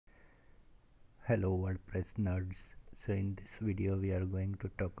Hello WordPress nerds. So in this video we are going to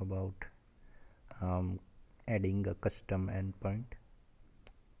talk about adding a custom endpoint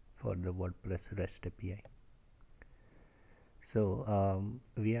for the WordPress REST API. So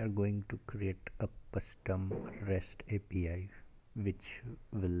we are going to create a custom REST API which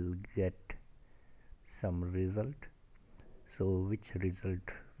will get some result. So which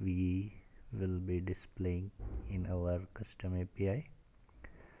result we will be displaying in our custom API.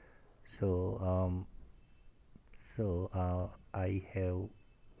 So I have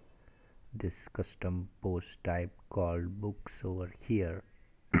this custom post type called books over here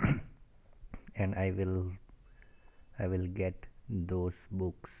and I will get those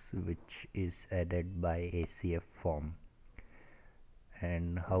books which is added by ACF form.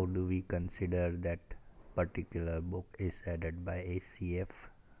 And how do we consider that particular book is added by ACF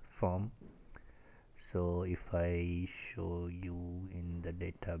form? So if I show you in the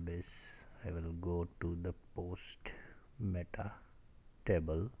database, I will go to the post meta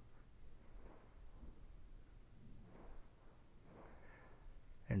table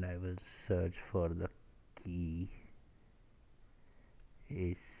and I will search for the key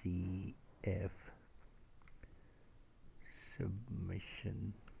ACF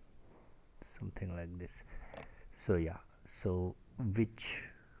submission, something like this. So yeah, so which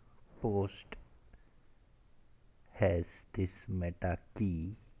post has this meta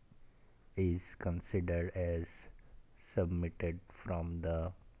key is considered as submitted from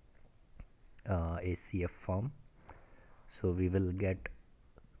the ACF form. So we will get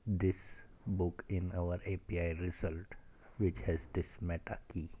this book in our API result which has this meta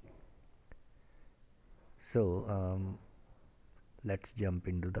key. So let's jump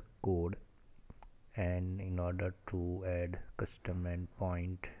into the code, and in order to add custom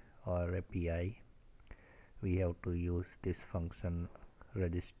endpoint or API we have to use this function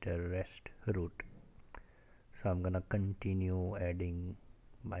register rest root. So I'm gonna continue adding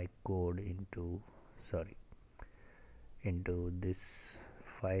my code into this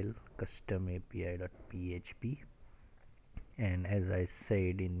file custom api.php, and as I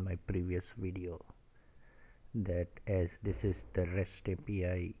said in my previous video that as this is the REST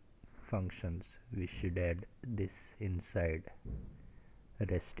API functions, we should add this inside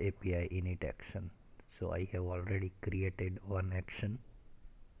REST API init action. So I have already created one action.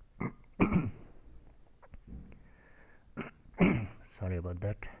 Sorry about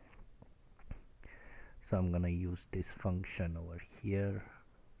that. So I'm gonna use this function over here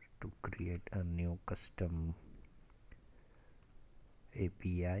to create a new custom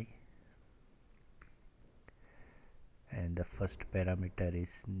API, and the first parameter is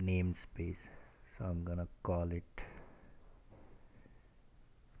namespace. So I'm gonna call it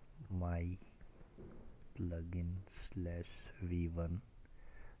my plugin /v1.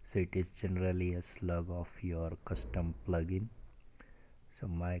 So it is generally a slug of your custom plugin. So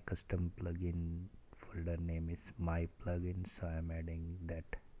my custom plugin folder name is my plugin, so I'm adding that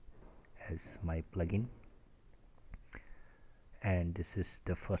as my plugin, and this is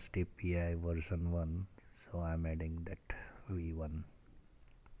the first API version 1, so I'm adding that v1.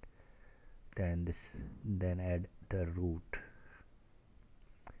 Then add the root.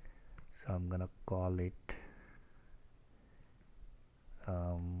 So I'm gonna call it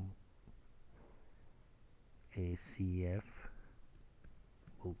ACF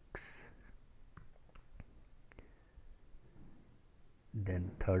books.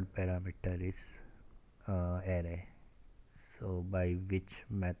 Then third parameter is array. So by which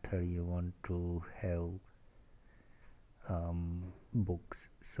method you want to have books.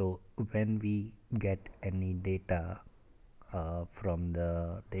 So when we get any data from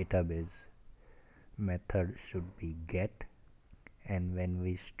the database, method should be get, and when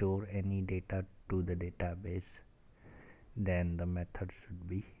we store any data to the database, then the method should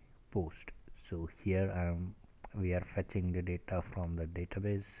be post. So here we are fetching the data from the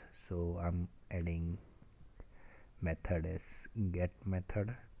database, so I'm adding method as get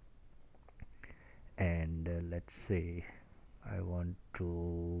method, and let's say I want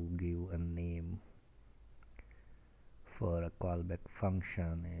to give a name for a callback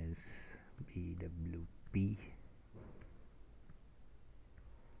function is BWP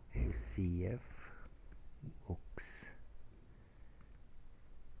ACF books.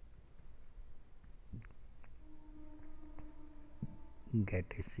 Get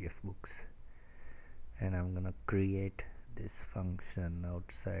ACF books, and I'm gonna create this function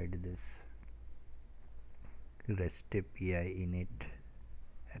outside this REST API init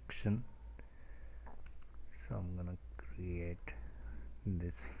action. So I'm gonna create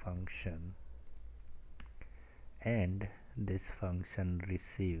this function, and this function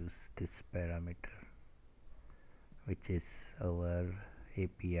receives this parameter, which is our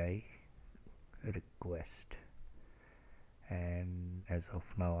API request, and as of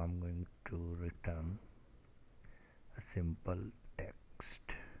now I'm going to return a simple text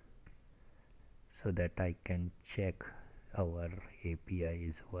so that I can check our API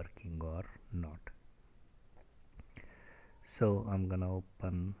is working or not. So I'm gonna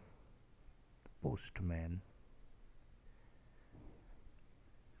open Postman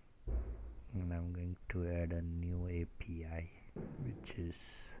and I'm going to add a new API which is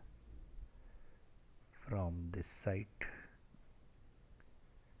from this site.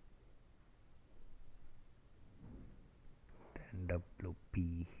 Then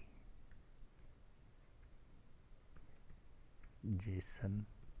WP JSON.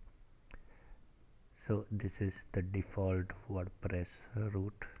 So this is the default WordPress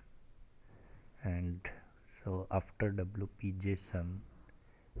route, and so after WP JSON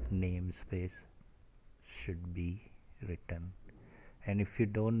namespace should be written. And if you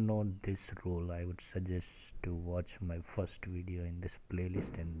don't know this rule, I would suggest to watch my first video in this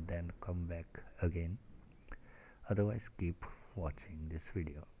playlist and then come back again. Otherwise keep watching this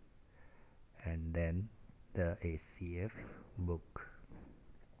video. And then the ACF book,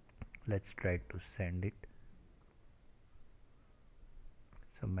 let's try to send it.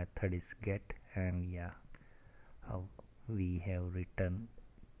 So method is get, and yeah, we have written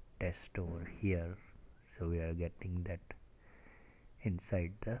test over here, so we are getting that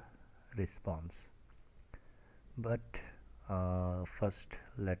inside the response. But first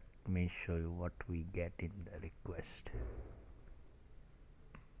let me show you what we get in the request.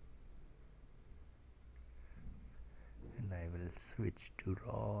 And I will switch to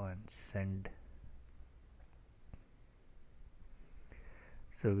raw and send.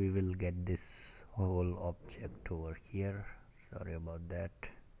 So we will get this whole object over here. Sorry about that.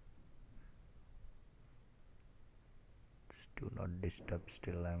 Do not disturb,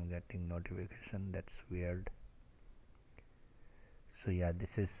 still I'm getting notification, that's weird. So yeah, this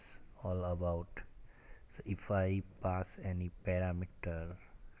is all about. So if I pass any parameter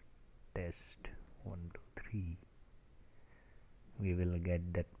test 1 2 3, we will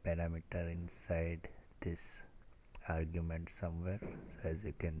get that parameter inside this argument somewhere. So as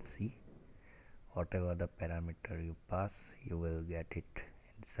you can see, whatever the parameter you pass, you will get it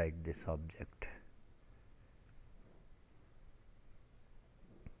inside this object.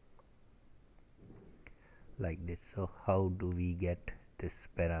 Like this. So how do we get this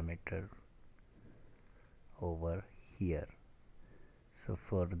parameter over here? So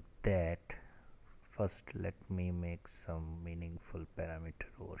for that, first let me make some meaningful parameter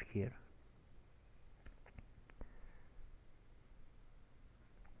over here.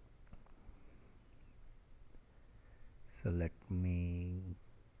 So let me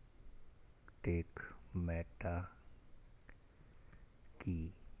take meta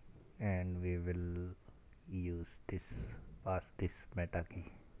key, and we will use this, pass this meta key,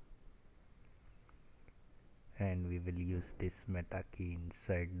 and we will use this meta key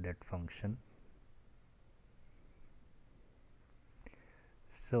inside that function.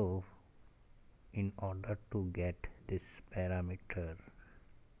 So in order to get this parameter,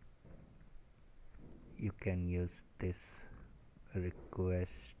 you can use this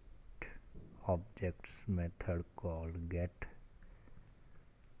request objects method called get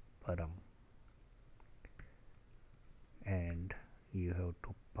param, and you have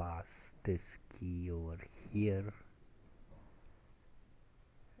to pass this key over here.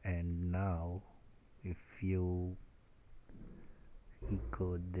 And now if you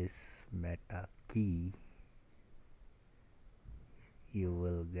echo this meta key, you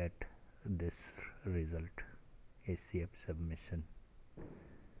will get this result, ACF submission,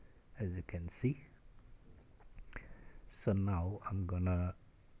 as you can see. So now I'm gonna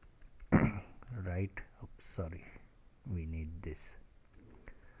write, sorry, we need this.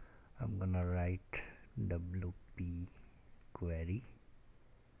 I'm gonna write WP query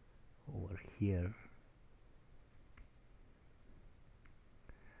over here.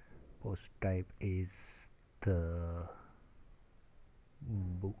 Post type is the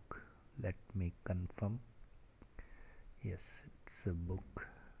book. Let me confirm. Yes, it's a book.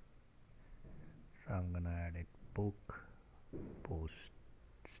 So I'm gonna add it book. Post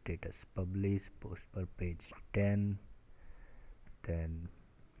status publish, post per page 10, then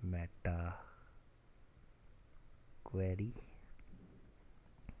meta query,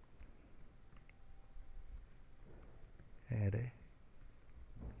 array,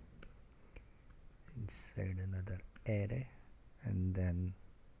 inside another array, and then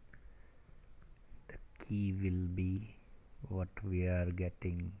the key will be what we are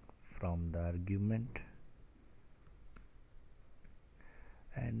getting from the argument,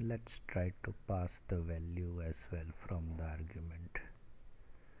 and let's try to pass the value as well from the argument.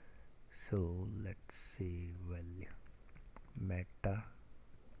 So let's see value meta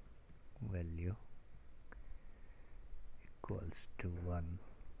value equals to 1.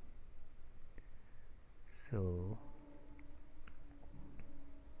 So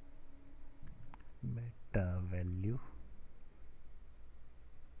meta value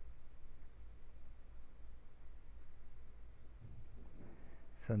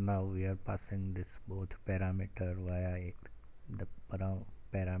so now we are passing this both parameter via the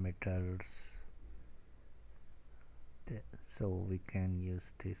parameters, so we can use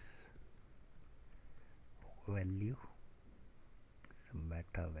this value, so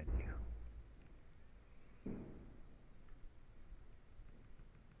meta value.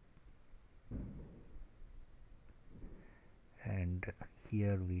 And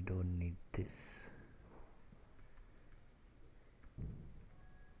here we don't need this.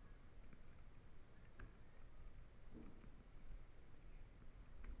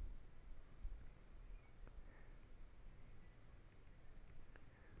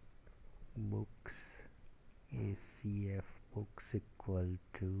 Books ACF books equal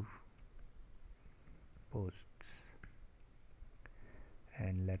to posts,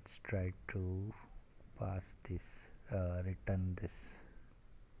 and let's try to pass this return this,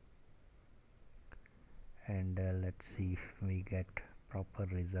 and let's see if we get proper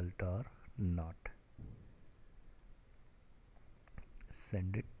result or not.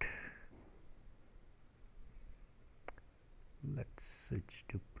 Send it. Let's switch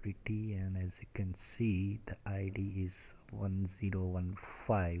to pretty, and as you can see the ID is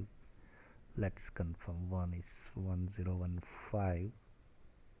 1015. Let's confirm. One is 1015,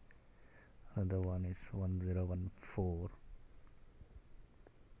 other one is 1014.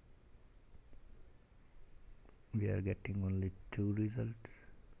 We are getting only two results.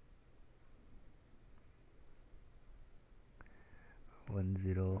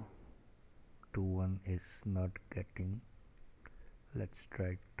 1021 is not getting. Let's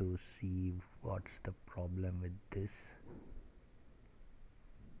try to see what's the problem with this.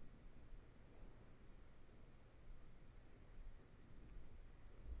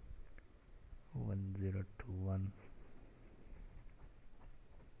 One zero two one.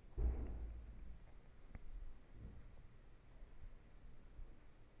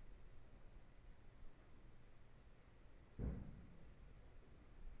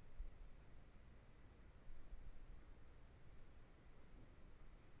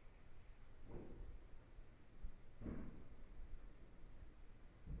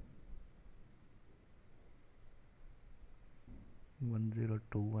 One zero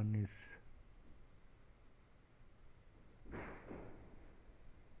two one is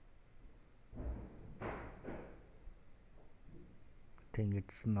think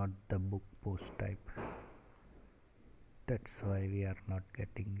it's not the book post type. That's why we are not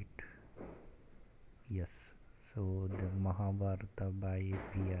getting it. Yes, so the Mahabharata by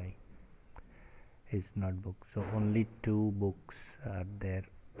API is not book, so only two books are there.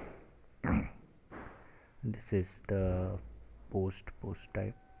 This is the post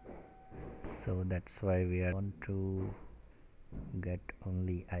type, so that's why we want to get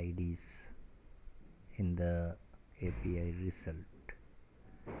only IDs in the API result.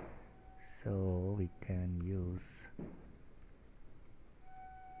 So we can use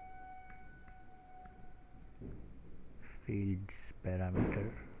fields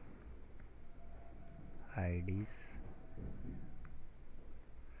parameter IDs,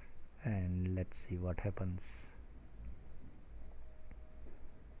 and let's see what happens.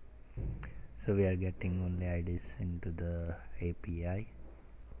 So we are getting only IDs into the API,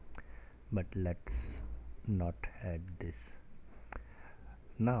 but let's not add this.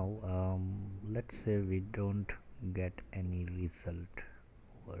 Now let's say we don't get any result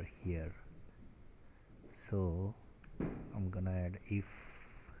over here, so I'm gonna add if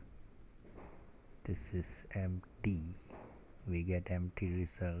this is empty, we get empty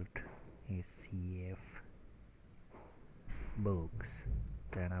result ACF books,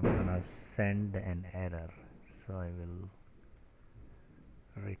 then I'm gonna send an error. So I will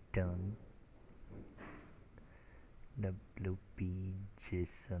return WP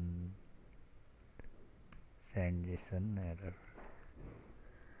JSON send JSON error,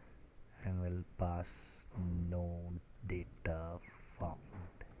 and will pass no data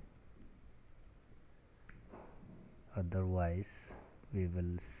found. Otherwise we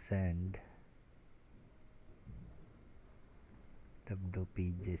will send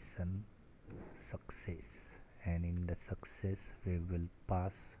WP JSON success and in the success we will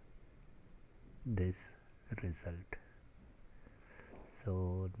pass this result.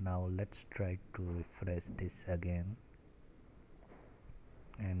 So now let's try to refresh this again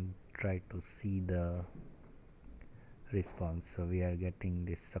and try to see the response. So we are getting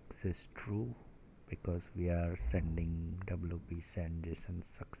this success true because we are sending WP send JSON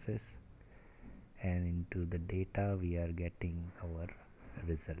success, and into the data we are getting our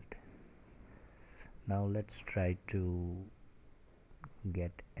result. Now let's try to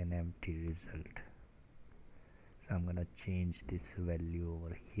get an empty result. So I'm gonna change this value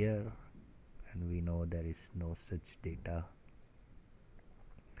over here, and we know there is no such data.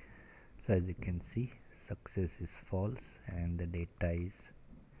 So as you can see, success is false and the data is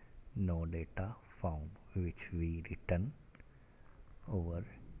no data found, which we return over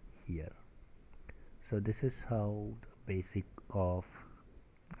here. So this is how the basic of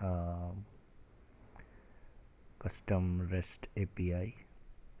custom REST API.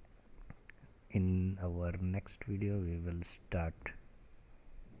 In our next video we will start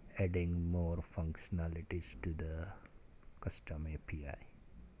adding more functionalities to the custom API.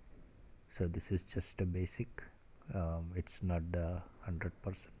 So this is just a basic, it's not the 100%,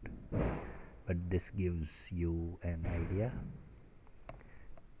 but this gives you an idea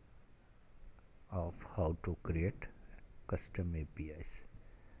of how to create custom APIs.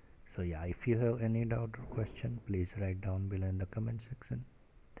 So yeah, if you have any doubt or question, please write down below in the comment section.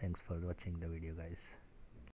 Thanks for watching the video, guys.